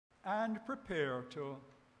and prepare to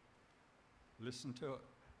listen to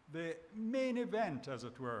the main event, as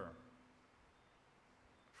it were,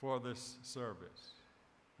 for this service.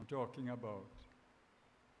 I'm talking about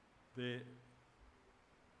the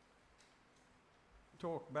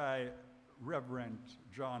talk by Rev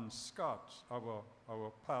John Scott,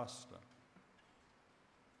 our pastor.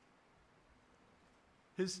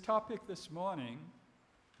 His topic this morning,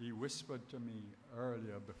 he whispered to me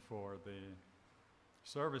earlier before the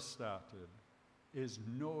service started, is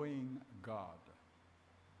knowing God.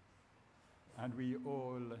 And we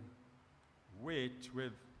all wait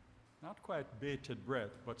with not quite bated breath,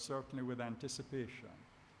 but certainly with anticipation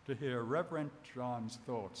to hear Reverend John's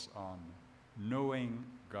thoughts on knowing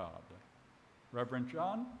God. Reverend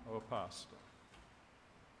John, our pastor.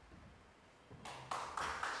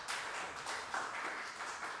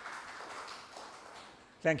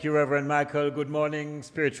 Thank you, Reverend Michael. Good morning,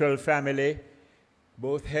 spiritual family,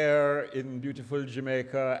 both here in beautiful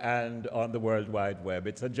Jamaica and on the World Wide Web.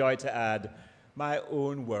 It's a joy to add my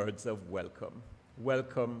own words of welcome.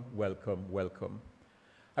 Welcome, welcome, welcome.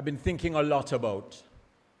 I've been thinking a lot about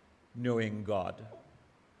knowing God.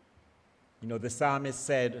 You know, the psalmist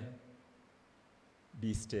said,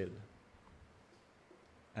 "Be still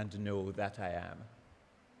and know that I am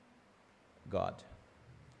God."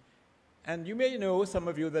 And you may know, some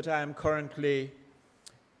of you, that I am currently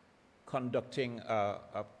conducting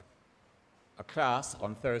a class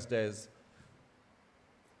on Thursdays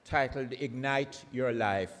titled Ignite Your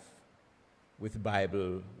Life with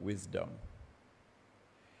Bible Wisdom.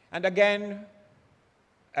 And again,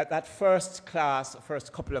 at that first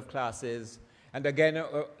couple of classes, and again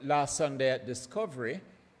last Sunday at Discovery,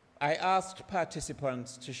 I asked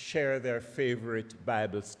participants to share their favorite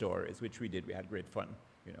Bible stories, which we did. We had great fun,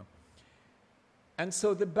 you know. And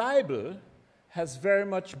so the Bible has very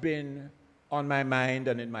much been on my mind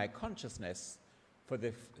and in my consciousness for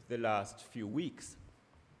the last few weeks.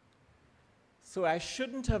 So I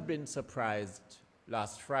shouldn't have been surprised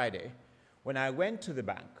last Friday when I went to the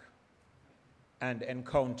bank and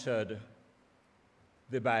encountered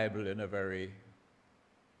the Bible in a very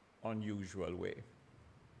unusual way.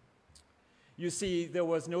 You see, there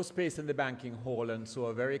was no space in the banking hall, and so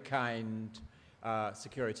a very kind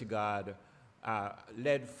security guard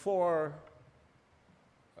led 4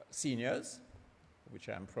 seniors, which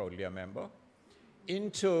I'm proudly a member,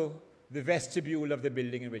 into the vestibule of the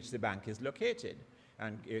building in which the bank is located.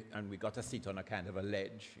 And we got a seat on a kind of a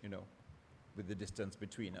ledge, you know, with the distance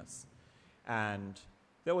between us. And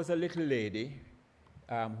there was a little lady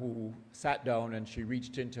who sat down, and she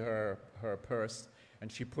reached into her purse,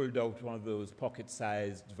 and she pulled out one of those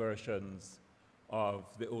pocket-sized versions of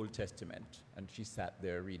the Old Testament, and she sat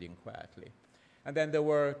there reading quietly. And then there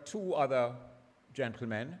were 2 other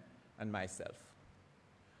gentlemen and myself.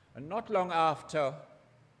 And not long after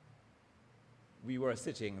we were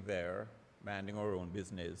sitting there, minding our own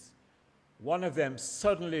business, one of them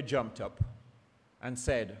suddenly jumped up and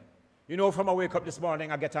said, "You know, from I wake up this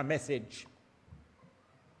morning, I get a message.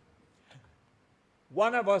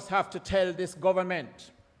 One of us have to tell this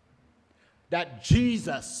government that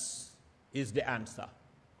Jesus is the answer."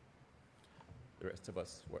 The rest of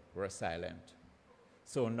us were silent.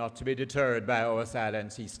 So, not to be deterred by our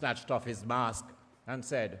silence, he snatched off his mask and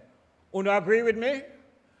said, "You agree with me?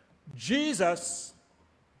 Jesus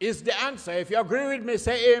is the answer. If you agree with me,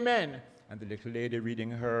 say amen." And the little lady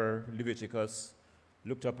reading her Leviticus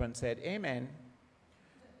looked up and said, "Amen."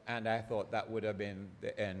 And I thought that would have been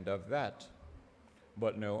the end of that.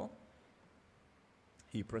 But no,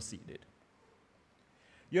 he proceeded.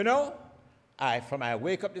 "You know, from I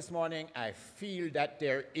wake up this morning, I feel that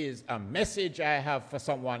there is a message I have for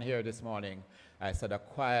someone here this morning." I said, a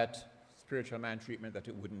quiet spiritual man treatment, that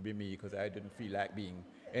it wouldn't be me, because I didn't feel like being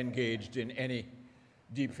engaged in any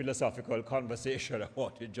deep philosophical conversation. I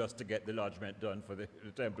wanted just to get the lodgement done for the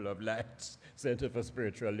Temple of Light Center for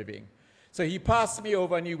Spiritual Living. So he passed me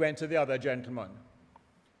over, and he went to the other gentleman.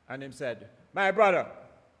 And he said, "My brother,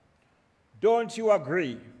 don't you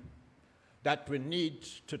agree that we need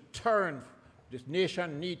to turn, this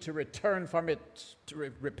nation need to return from it, to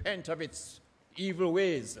repent of its evil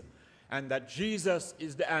ways, and that Jesus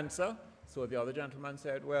is the answer?" So the other gentleman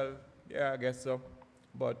said, "Well, yeah, I guess so.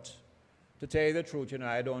 But to tell you the truth, you know,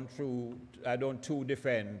 I don't too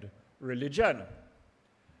defend religion.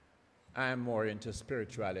 I'm more into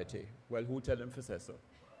spirituality." Well, who tell him to say so?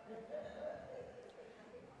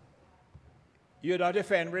 You don't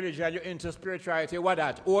defend religion, you're into spirituality. What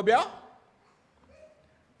that? Obia?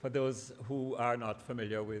 For those who are not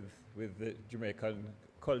familiar with the Jamaican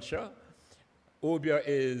culture, Obia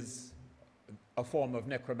is a form of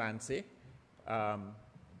necromancy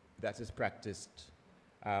that is practiced,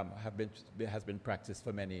 has been practiced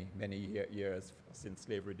for many years since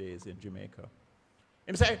slavery days in Jamaica.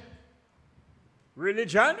 Him say,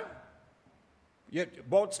 religion,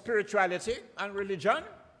 both spirituality and religion.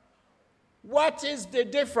 What is the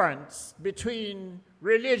difference between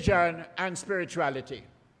religion and spirituality?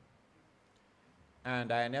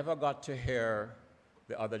 And I never got to hear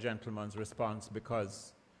the other gentleman's response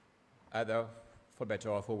because either for better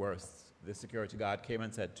or for worse, the security guard came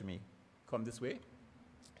and said to me, come this way,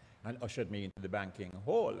 and ushered me into the banking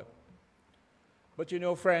hall. But you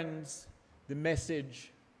know, friends, the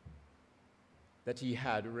message that he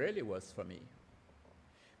had really was for me.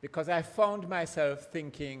 Because I found myself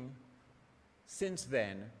thinking, since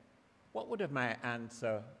then, what would have my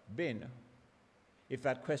answer been if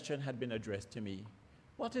that question had been addressed to me?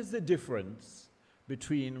 What is the difference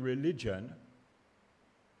between religion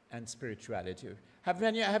and spirituality? Have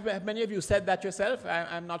many of you said that yourself?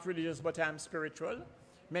 I'm not religious, but I'm spiritual.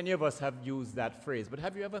 Many of us have used that phrase, but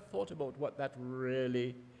have you ever thought about what that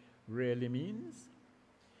really means?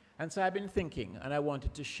 And so I've been thinking, and I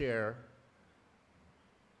wanted to share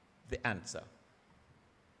the answer,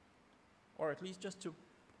 or at least just to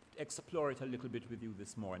explore it a little bit with you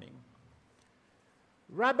this morning.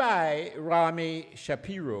 Rabbi Rami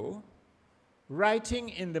Shapiro, writing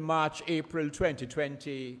in the March-April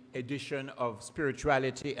 2020 edition of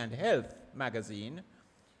Spirituality and Health magazine,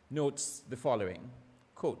 notes the following,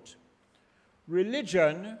 quote,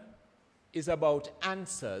 religion is about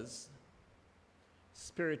answers,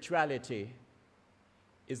 spirituality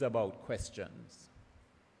is about questions.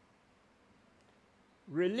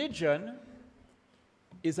 Religion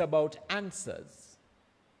is about answers.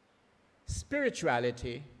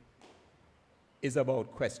 Spirituality is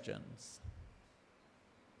about questions.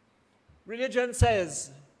 Religion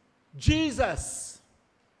says Jesus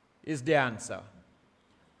is the answer.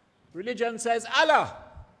 Religion says Allah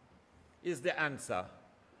is the answer.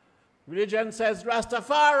 Religion says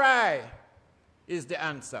Rastafari is the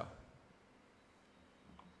answer.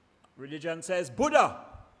 Religion says Buddha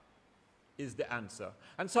is the answer.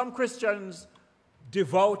 And some Christians,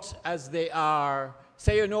 devout as they are,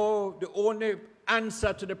 say, you know, the only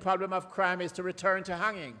answer to the problem of crime is to return to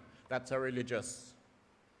hanging. That's a religious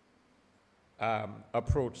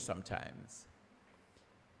approach sometimes.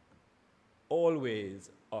 Always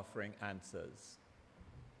offering answers.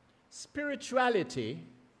 Spirituality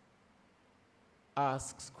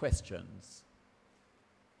asks questions.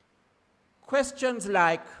 Questions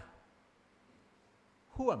like,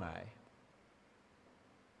 who am I?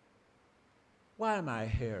 Why am I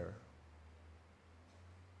here?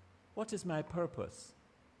 What is my purpose?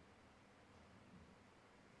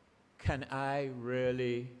 Can I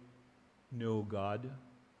really know God?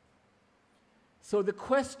 So the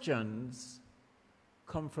questions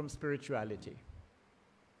come from spirituality.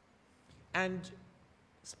 And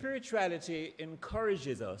spirituality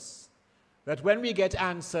encourages us that when we get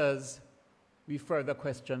answers, we further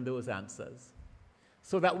question those answers,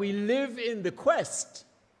 so that we live in the quest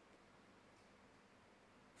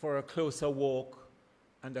for a closer walk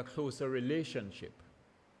and a closer relationship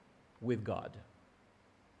with God.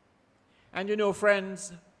 And you know,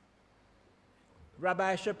 friends,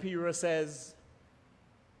 Rabbi Shapiro says,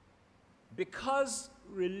 because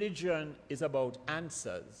religion is about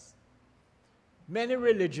answers, many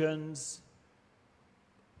religions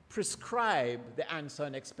prescribe the answer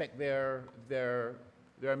and expect their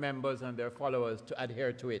members and their followers to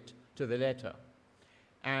adhere to it to the letter.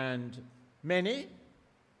 And many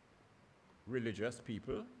religious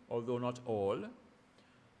people, although not all,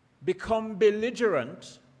 become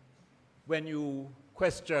belligerent when you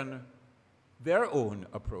question their own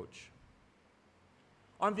approach.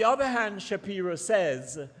 On the other hand, Shapiro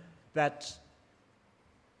says that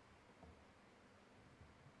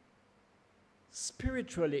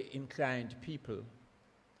spiritually inclined people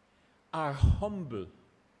are humble.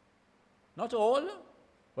 Not all,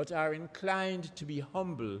 but are inclined to be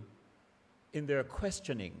humble in their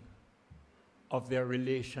questioning of their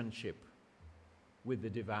relationship with the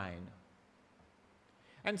divine.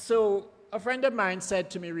 And so a friend of mine said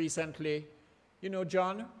to me recently, you know,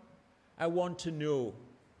 John, I want to know,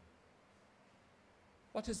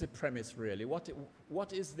 what is the premise really?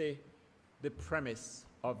 What is the premise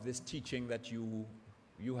of this teaching that you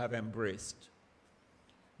have embraced?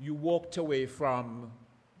 You walked away from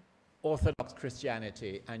Orthodox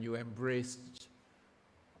Christianity and you embraced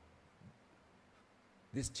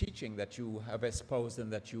this teaching that you have espoused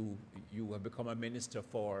and that you have become a minister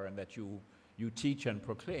for and that you teach and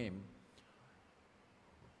proclaim.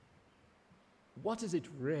 What is it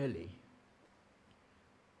really?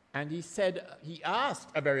 And he asked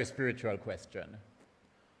a very spiritual question.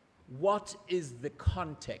 What is the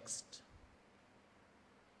context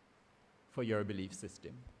for your belief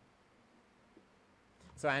system?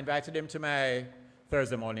 So I invited him to my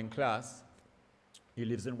Thursday morning class. He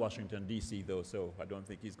lives in Washington, D.C., though, so I don't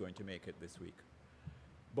think he's going to make it this week.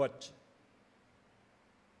 But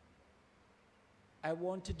I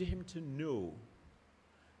wanted him to know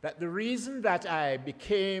that the reason that I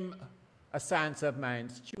became a Science of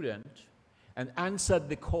Mind student and answered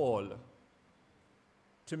the call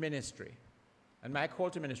to ministry, and my call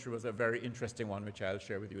to ministry was a very interesting one, which I'll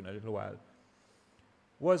share with you in a little while,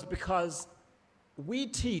 was because we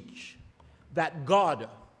teach that God,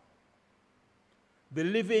 the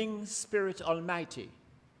living Spirit Almighty,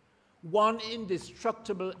 one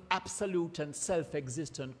indestructible, absolute, and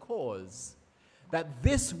self-existent cause, that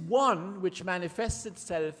this one which manifests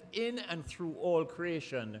itself in and through all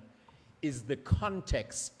creation is the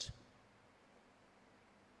context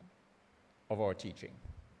of our teaching.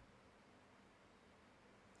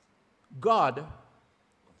 God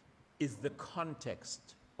is the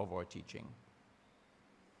context of our teaching.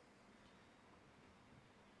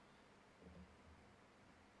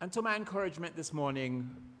 And so my encouragement this morning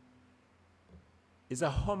is a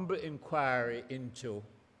humble inquiry into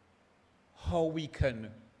how we can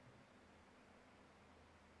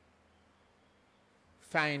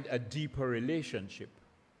find a deeper relationship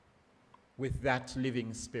with that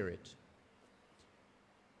living Spirit.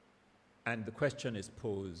 And the question is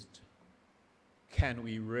posed, can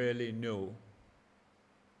we really know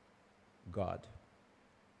God?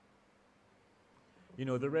 You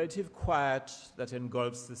know, the relative quiet that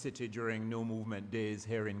engulfs the city during no movement days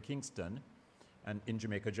here in Kingston and in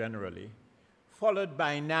Jamaica generally, followed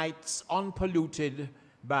by nights unpolluted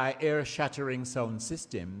by air-shattering sound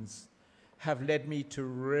systems, have led me to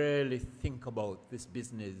really think about this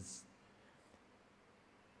business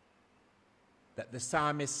that the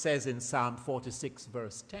psalmist says in Psalm 46,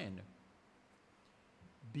 verse 10,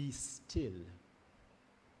 "Be still.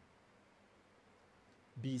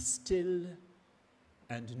 Be still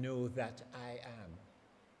and know that I am."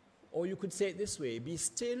 Or you could say it this way, "Be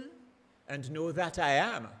still and know that I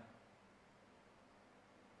am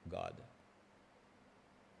God."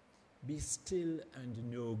 Be still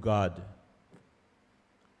and know God.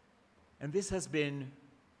 And this has been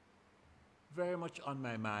very much on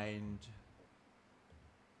my mind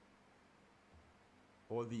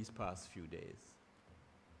all these past few days.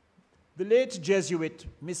 The late Jesuit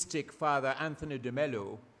mystic Father Anthony de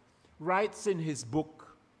Mello writes in his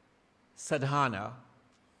book, Sadhana,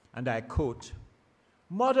 and I quote,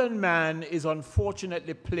 "Modern man is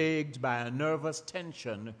unfortunately plagued by a nervous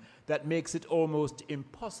tension that makes it almost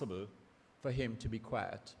impossible for him to be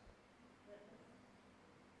quiet."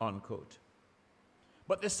 Unquote.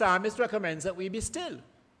 But the psalmist recommends that we be still,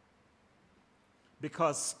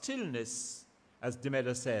 because stillness, as de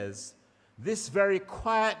Mello says, this very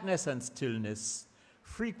quietness and stillness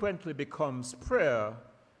frequently becomes prayer,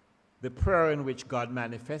 the prayer in which God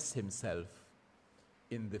manifests himself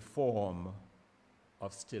in the form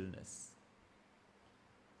of stillness.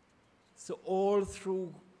 So all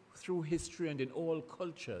through history and in all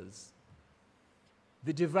cultures,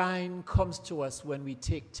 the divine comes to us when we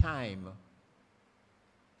take time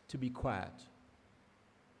to be quiet,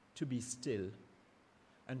 to be still,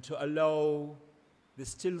 and to allow the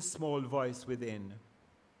still small voice within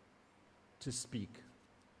to speak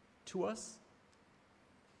to us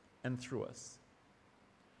and through us.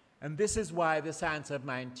 And this is why the Science of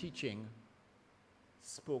Mind teaching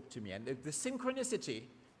spoke to me. And the synchronicity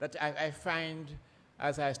that I find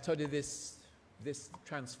as I study this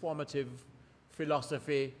transformative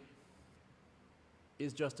philosophy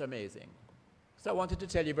is just amazing. So I wanted to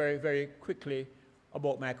tell you very, very quickly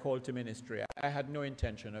about my call to ministry. I had no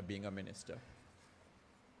intention of being a minister.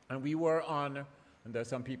 And we were on, and there are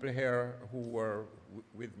some people here who were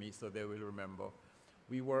with me, so they will remember.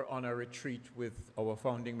 We were on a retreat with our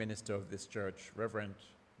founding minister of this church, Reverend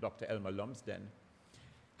Dr. Elmer Lumsden.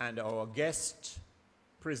 And our guest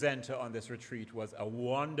presenter on this retreat was a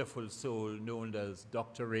wonderful soul known as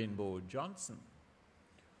Dr. Rainbow Johnson,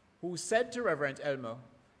 who said to Reverend Elmer,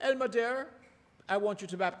 "Elmer, dear, I want you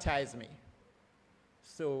to baptize me."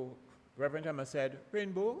 So Reverend Elmer said,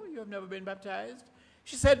 "Rainbow, you have never been baptized?"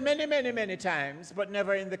 She said, "Many, many, many times, but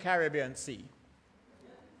never in the Caribbean Sea."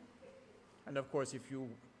 And of course, if you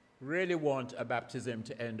really want a baptism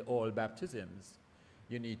to end all baptisms,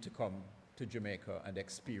 you need to come to Jamaica and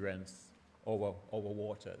experience our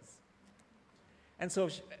waters. And so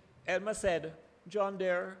Elmer said, "John,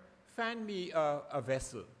 dear, find me a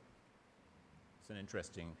vessel." It's an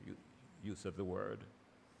interesting use of the word.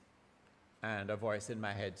 and a voice in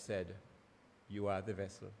my head said, "You are the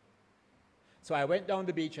vessel." So I went down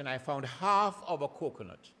the beach and I found half of a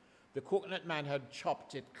coconut. The coconut man had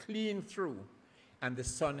chopped it clean through, and the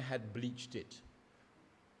sun had bleached it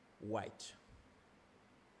white.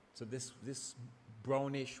 So this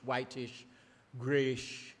brownish, whitish,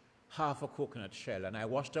 grayish, half a coconut shell. And I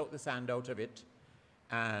washed out the sand out of it,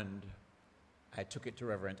 and I took it to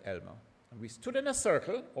Reverend Elmer. And we stood in a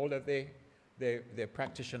circle, all of the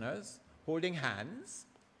practitioners, holding hands,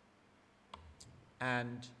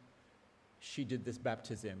 and she did this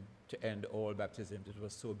baptism to end all baptisms. It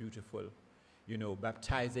was so beautiful. You know,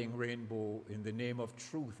 baptizing rainbow in the name of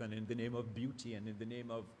truth and in the name of beauty and in the name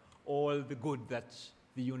of all the good that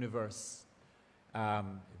the universe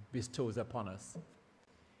bestows upon us.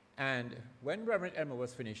 And when Reverend Elmer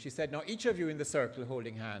was finished, she said, "Now each of you in the circle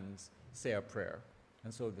holding hands, say a prayer."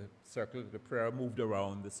 And so the prayer moved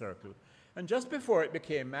around the circle. And just before it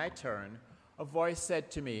became my turn, a voice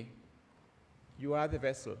said to me, "You are the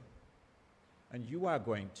vessel, and you are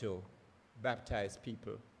going to baptize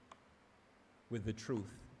people with the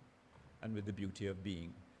truth and with the beauty of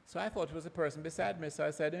being." So I thought it was a person beside me, so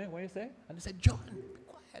I said, "What do you say?" And they said, "John, be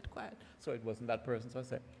quiet, quiet." So it wasn't that person, so I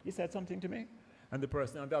said, "You said something to me?" And the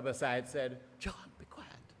person on the other side said, "John, be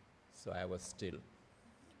quiet." So I was still.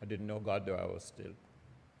 I didn't know God, though I was still.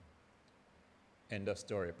 End of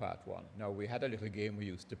story, part one. Now, we had a little game we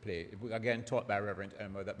used to play, again taught by Reverend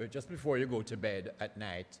Elmer, that just before you go to bed at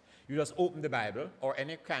night, you just open the Bible or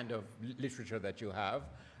any kind of literature that you have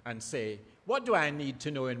and say, "What do I need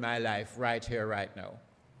to know in my life right here, right now?"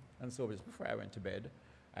 And so just before I went to bed,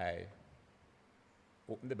 I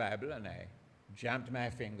opened the Bible and I jammed my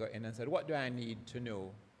finger in and said, "What do I need to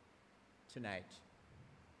know tonight?"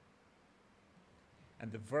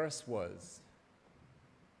 And the verse was,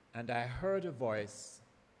 "And I heard a voice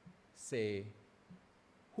say,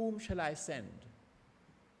 'Whom shall I send?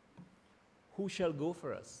 Who shall go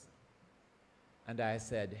for us?' And I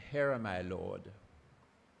said, 'Here am I, Lord.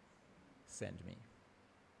 Send me.'"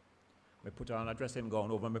 I put on a dressing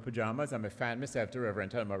gown over my pajamas and I found myself to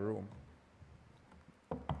Reverend Elmer's room.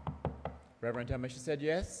 "Reverend Elmer," she said,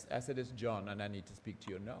 "Yes?" I said, "It's John, and I need to speak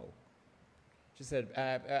to you now." She said,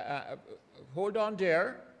 "Hold on,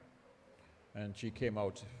 dear." And she came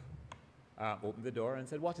out, opened the door and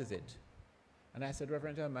said, "What is it?" And I said,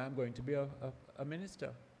 "Reverend Elmer, I'm going to be a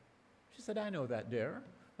minister." She said, "I know that, dear.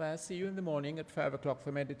 Well, I'll see you in the morning at 5 o'clock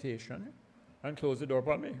for meditation, and close the door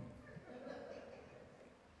upon me."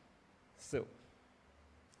 So,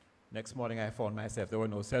 next morning I found myself, there were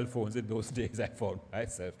no cell phones in those days, I found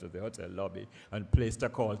myself to the hotel lobby and placed a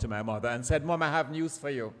call to my mother and said, "Mom, I have news for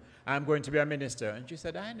you. I'm going to be a minister." And she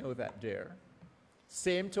said, "I know that, dear."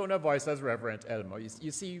 Same tone of voice as Reverend Elmer.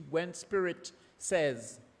 You see, when Spirit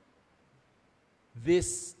says,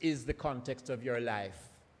 "This is the context of your life,"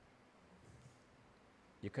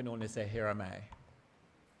 you can only say, "Here am I.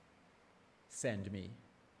 Send me."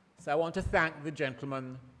 So I want to thank the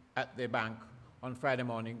gentleman at the bank on Friday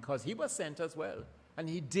morning because he was sent as well, and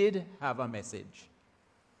he did have a message.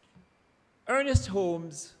 Ernest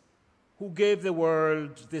Holmes, who gave the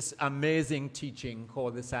world this amazing teaching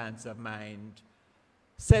called The Science of Mind,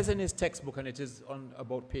 says in his textbook, and it is on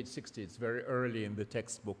about page 60, it's very early in the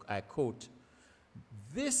textbook, I quote,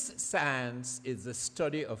 "This science is the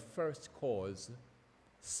study of first cause,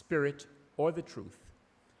 spirit, or the truth,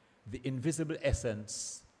 the invisible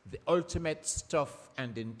essence, the ultimate stuff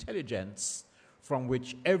and intelligence from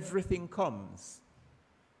which everything comes,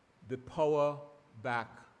 the power back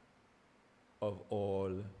of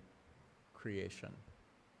all creation."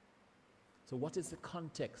 So what is the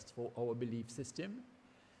context for our belief system?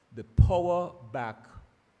 The power back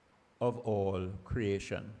of all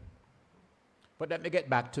creation. But let me get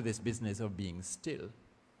back to this business of being still,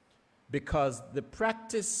 because the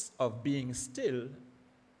practice of being still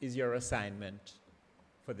is your assignment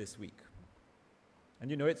for this week.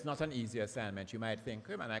 And you know, it's not an easy assignment. You might think,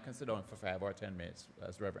 "Hey man, I can sit down for 5 or 10 minutes,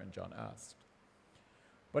 as Reverend John asked."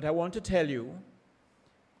 But I want to tell you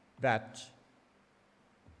that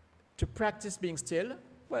to practice being still,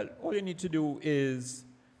 well, all you need to do is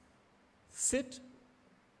sit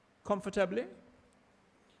comfortably,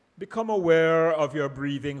 become aware of your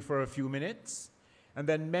breathing for a few minutes, and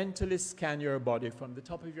then mentally scan your body from the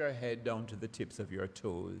top of your head down to the tips of your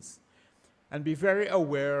toes. And be very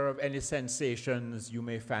aware of any sensations you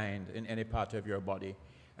may find in any part of your body.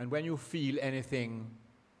 And when you feel anything,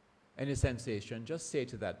 any sensation, just say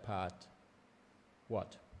to that part,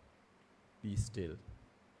 what? Be still.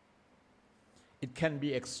 It can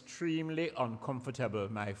be extremely uncomfortable,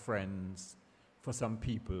 my friends, for some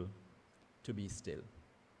people to be still.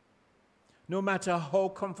 no matter how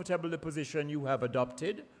comfortable the position you have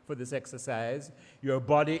adopted for this exercise, your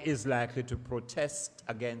body is likely to protest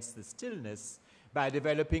against the stillness by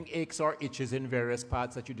developing aches or itches in various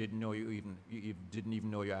parts that you didn't know you didn't even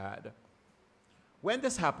know you had. When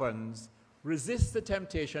this happens, resist the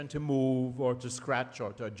temptation to move or to scratch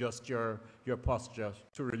or to adjust your posture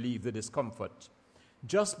to relieve the discomfort.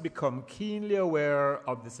 Just become keenly aware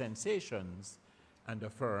of the sensations and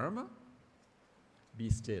affirm, be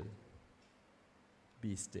still.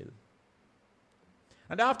 Be still.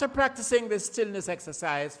 And after practicing this stillness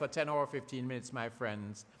exercise for 10 or 15 minutes, my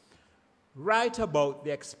friends, write about the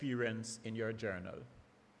experience in your journal.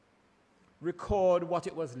 Record what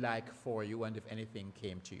it was like for you and if anything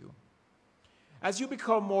came to you. As you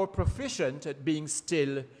become more proficient at being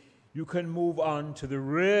still, you can move on to the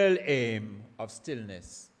real aim of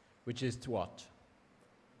stillness, which is to what?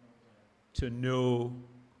 To know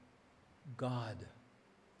God.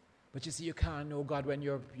 But you see, you can't know God when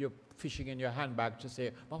you're fishing in your handbag to say,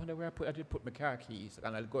 I wonder where I did put my car keys,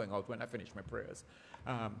 and I'm going out when I finish my prayers.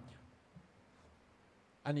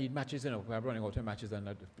 I need matches, I'm running out of matches, and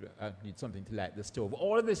I need something to light the stove.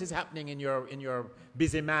 All of this is happening in your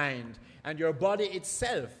busy mind, and your body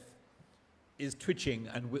itself is twitching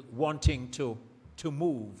and wanting to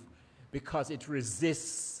move because it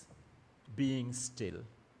resists being still.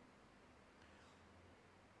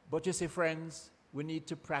 But you see, friends, we need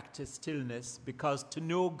to practice stillness because to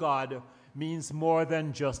know God means more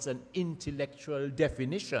than just an intellectual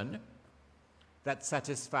definition that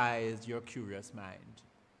satisfies your curious mind.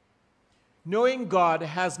 Knowing God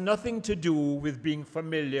has nothing to do with being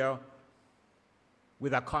familiar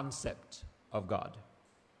with a concept of God.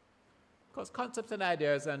 Because concepts and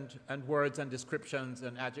ideas and words and descriptions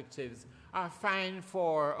and adjectives are fine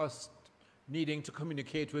for us needing to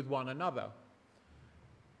communicate with one another.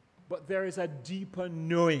 But there is a deeper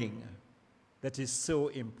knowing that is so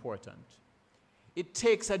important. It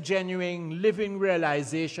takes a genuine living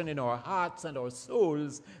realization in our hearts and our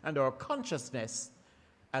souls and our consciousness,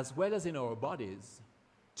 as well as in our bodies,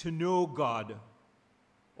 to know God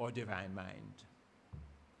or divine mind.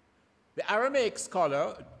 The Aramaic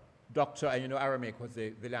scholar, and you know Aramaic was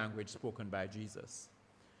the language spoken by Jesus.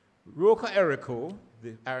 Roka Eriko,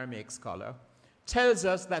 the Aramaic scholar, tells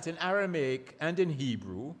us that in Aramaic and in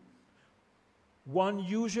Hebrew, one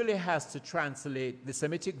usually has to translate the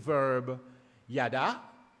Semitic verb yada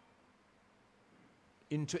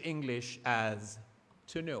into English as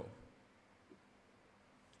to know.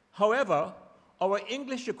 However, our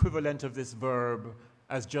English equivalent of this verb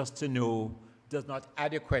as just to know does not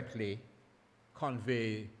adequately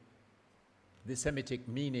convey the Semitic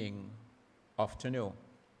meaning of to know.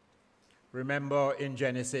 Remember in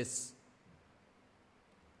Genesis,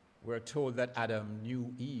 we're told that Adam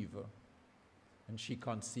knew Eve, and she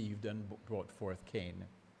conceived and brought forth Cain.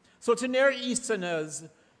 So to Near Easterners,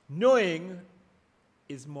 knowing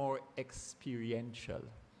is more experiential.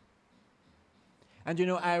 And you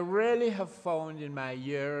know, I really have found in my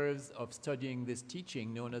years of studying this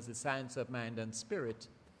teaching known as the science of mind and spirit,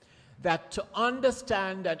 that to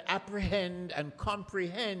understand and apprehend and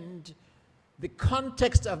comprehend the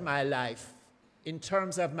context of my life in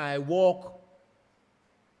terms of my walk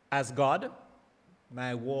as God,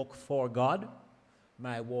 my walk for God,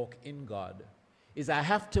 my walk in God, is I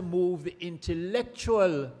have to move the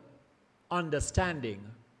intellectual understanding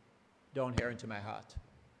down here into my heart.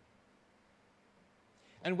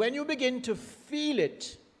 And when you begin to feel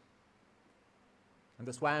it, and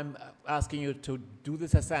that's why I'm asking you to do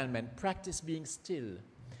this assignment, practice being still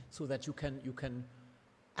so that you can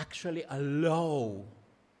actually allow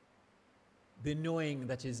the knowing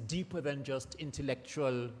that is deeper than just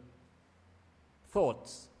intellectual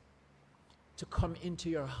thoughts to come into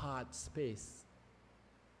your heart space.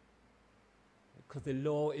 Because the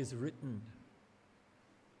law is written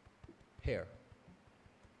here.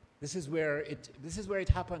 This is where it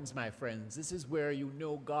happens, my friends. This is where you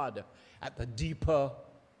know God at the deeper,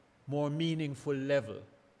 more meaningful level.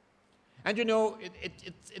 And you know,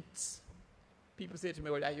 it's people say to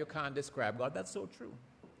me, well, you can't describe God. That's so true.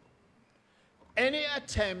 Any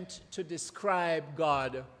attempt to describe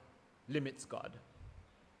God limits God.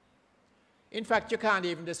 In fact, you can't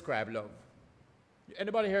even describe love.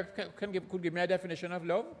 Anybody here could give me a definition of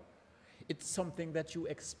love? It's something that you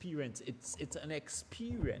experience. It's an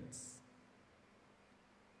experience.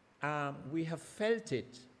 We have felt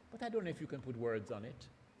it, but I don't know if you can put words on it.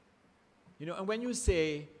 You know, and when you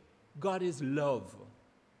say God is love,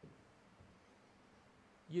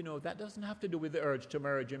 you know, that doesn't have to do with the urge to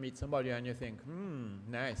marriage. You meet somebody and you think,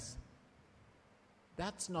 nice.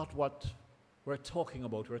 That's not what we're talking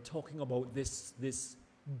about. We're talking about this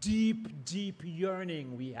deep, deep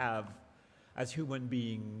yearning we have as human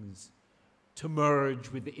beings to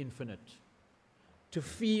merge with the infinite, to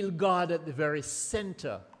feel God at the very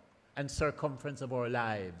center and circumference of our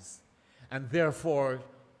lives, and therefore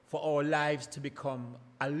for our lives to become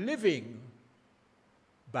a living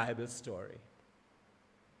Bible story.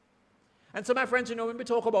 And so, my friends, when we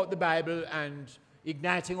talk about the Bible and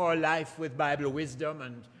igniting our life with Bible wisdom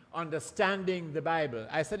and understanding the Bible,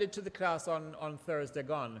 I said it to the class on Thursday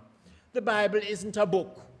gone. The Bible isn't a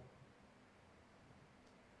book.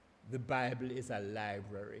 The Bible is a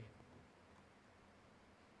library.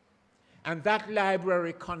 And that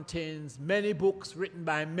library contains many books written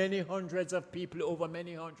by many hundreds of people over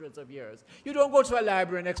many hundreds of years. You don't go to a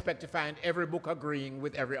library and expect to find every book agreeing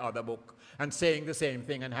with every other book and saying the same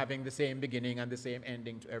thing and having the same beginning and the same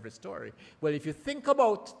ending to every story. Well, if you think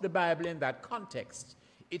about the Bible in that context,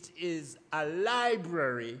 it is a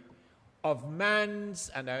library of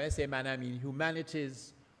man's, and when I say man, I mean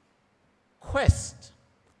humanity's quest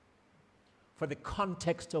for the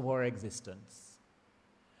context of our existence,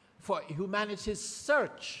 for humanity's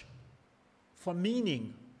search for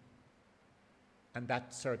meaning. And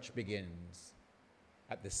that search begins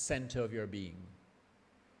at the center of your being,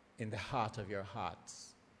 in the heart of your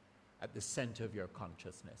hearts, at the center of your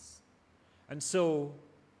consciousness. And so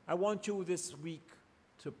I want you this week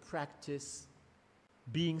to practice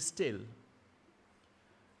being still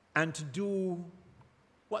and to do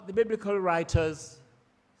what the biblical writers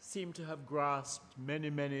seem to have grasped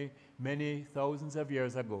many thousands of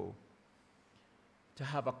years ago, to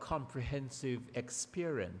have a comprehensive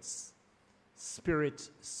experience, spirit,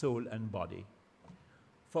 soul, and body.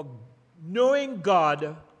 For knowing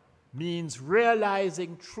God means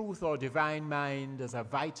realizing truth or divine mind as a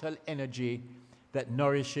vital energy that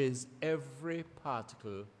nourishes every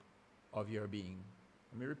particle of your being.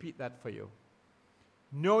 Let me repeat that for you.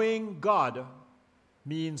 Knowing God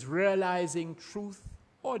means realizing truth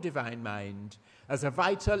or divine mind as a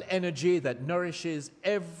vital energy that nourishes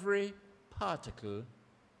every particle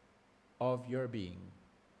of your being.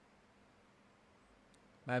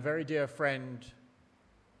 My very dear friend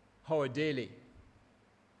Howard Daly,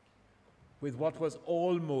 with what was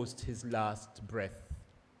almost his last breath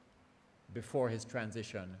before his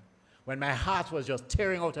transition, when my heart was just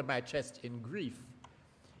tearing out of my chest in grief,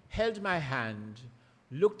 held my hand,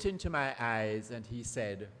 looked into my eyes, and he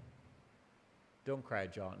said, "Don't cry,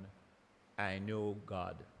 John. I know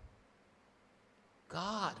God."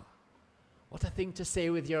 God, what a thing to say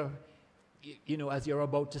with your, as you're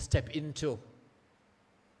about to step into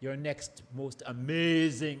your next most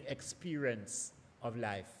amazing experience of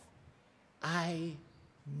life. I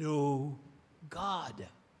know God.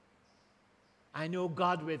 I know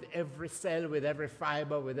God with every cell, with every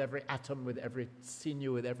fiber, with every atom, with every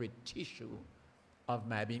sinew, with every tissue of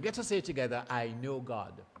my being. Let us say together, I know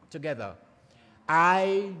God. Together.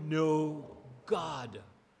 I know God.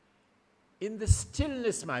 In the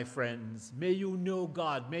stillness, my friends, may you know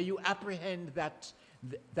God. May you apprehend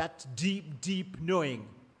that deep, deep knowing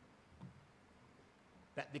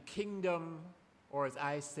that the kingdom, or as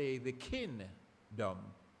I say, the kingdom,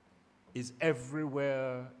 is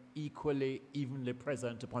everywhere equally, evenly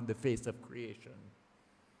present upon the face of creation.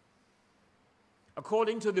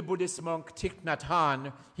 According to the Buddhist monk Thich Nhat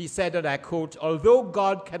Hanh, he said, and I quote, "Although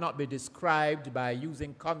God cannot be described by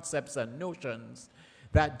using concepts and notions,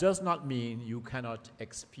 that does not mean you cannot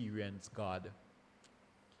experience God."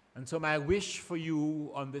 And so my wish for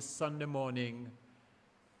you on this Sunday morning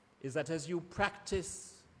is that as you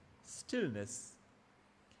practice stillness,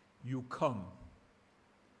 you come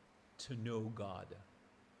to know God.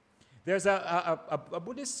 There's a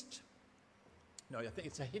Buddhist, no, I think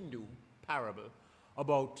it's a Hindu parable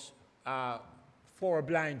about 4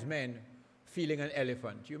 blind men feeling an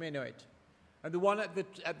elephant. You may know it. And the one at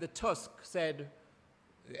the tusk said,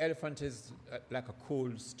 the elephant is like a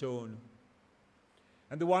cold stone.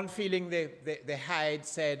 And the one feeling the hide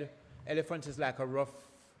said, elephant is like a rough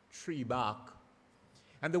tree bark.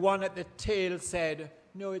 And the one at the tail said,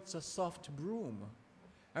 no, it's a soft broom.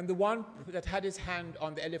 And the one that had his hand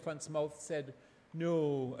on the elephant's mouth said,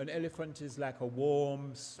 no, an elephant is like a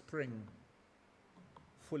warm spring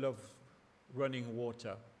full of running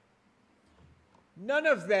water. None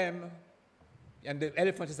of them, and the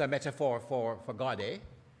elephant is a metaphor for God,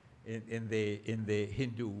 in the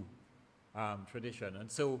Hindu tradition. And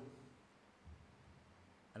so,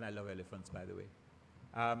 and I love elephants, by the way.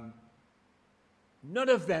 None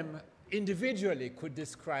of them individually could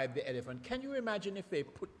describe the elephant. Can you imagine if they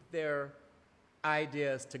put their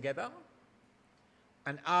ideas together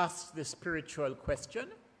and asked the spiritual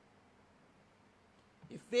question?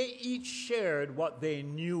 if they each shared what they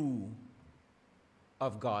knew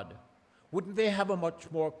of God, wouldn't they have a much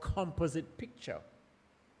more composite picture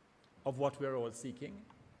of what we're all seeking?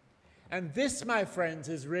 And this, my friends,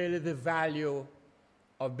 is really the value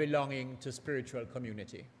of belonging to spiritual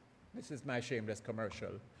community. This is my shameless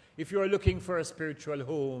commercial. If you're looking for a spiritual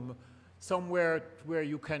home, somewhere where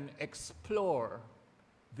you can explore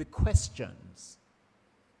the questions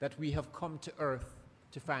that we have come to earth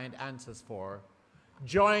to find answers for,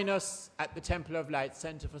 join us at the Temple of Light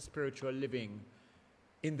Center for Spiritual Living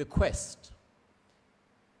in the quest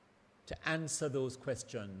to answer those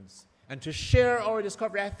questions and to share our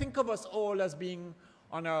discovery. I think of us all as being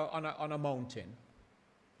on a mountain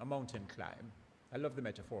climb. I love the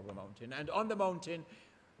metaphor of a mountain. And on the mountain,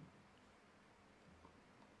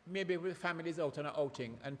 maybe with families out on an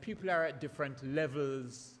outing, and people are at different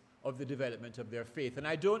levels of the development of their faith. And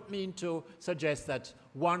I don't mean to suggest that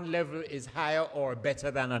one level is higher or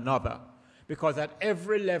better than another, because at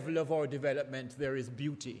every level of our development there is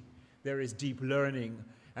beauty, there is deep learning,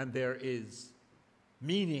 and there is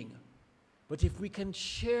meaning. But if we can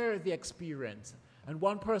share the experience, and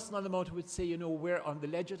one person on the mountain would say, you know, where on the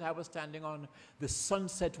ledge that I was standing on, the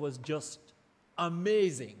sunset was just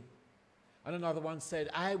amazing. And another one said,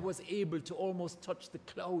 I was able to almost touch the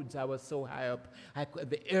clouds. I was so high up.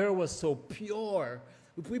 The air was so pure.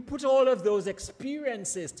 If we put all of those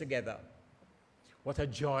experiences together, what a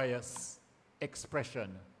joyous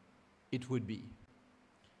expression it would be.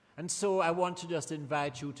 And so I want to just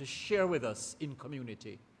invite you to share with us in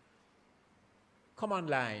community. Come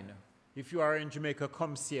online. If you are in Jamaica,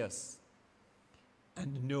 come see us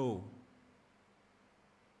and know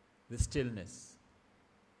the stillness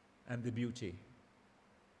and the beauty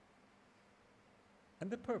and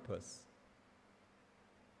the purpose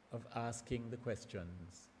of asking the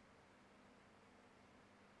questions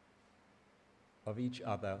of each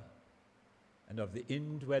other and of the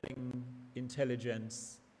indwelling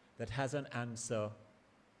intelligence that has an answer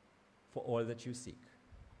for all that you seek.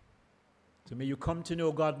 So may you come to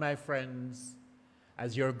know God, my friends,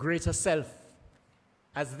 as your greater self,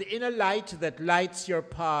 as the inner light that lights your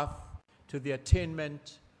path to the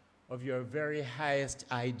attainment of your very highest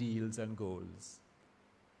ideals and goals.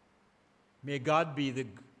 May God be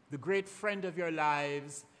the great friend of your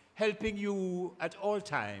lives, helping you at all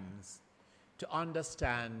times to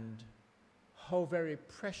understand how very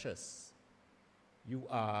precious you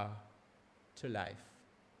are to life.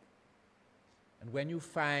 And when you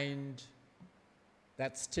find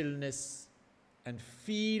that stillness and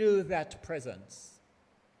feel that presence,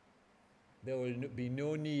 there will be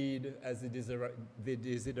no need, as the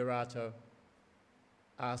Desiderata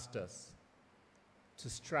asked us, to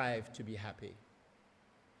strive to be happy,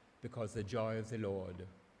 because the joy of the Lord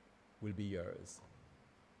will be yours.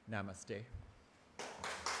 Namaste.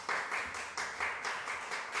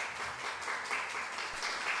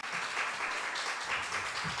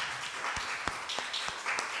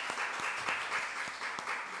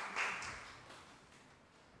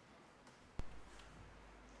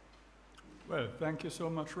 Well, thank you so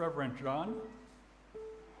much, Reverend John.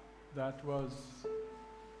 That was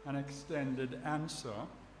an extended answer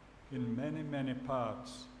in many, many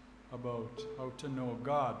parts about how to know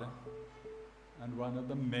God. And one of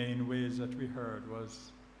the main ways that we heard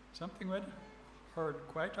was something we'd heard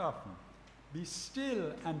quite often. Be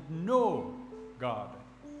still and know God.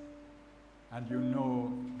 And you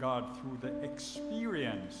know God through the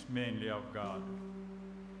experience mainly of God.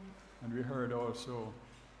 And we heard also,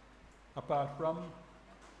 apart from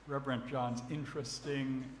Reverend John's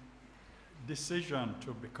interesting decision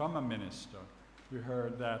to become a minister, we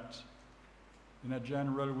heard that in a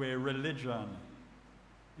general way religion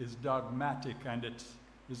is dogmatic and it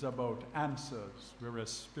is about answers, whereas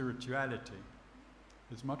spirituality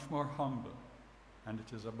is much more humble and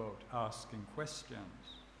it is about asking questions.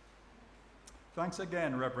 Thanks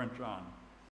again, Reverend John.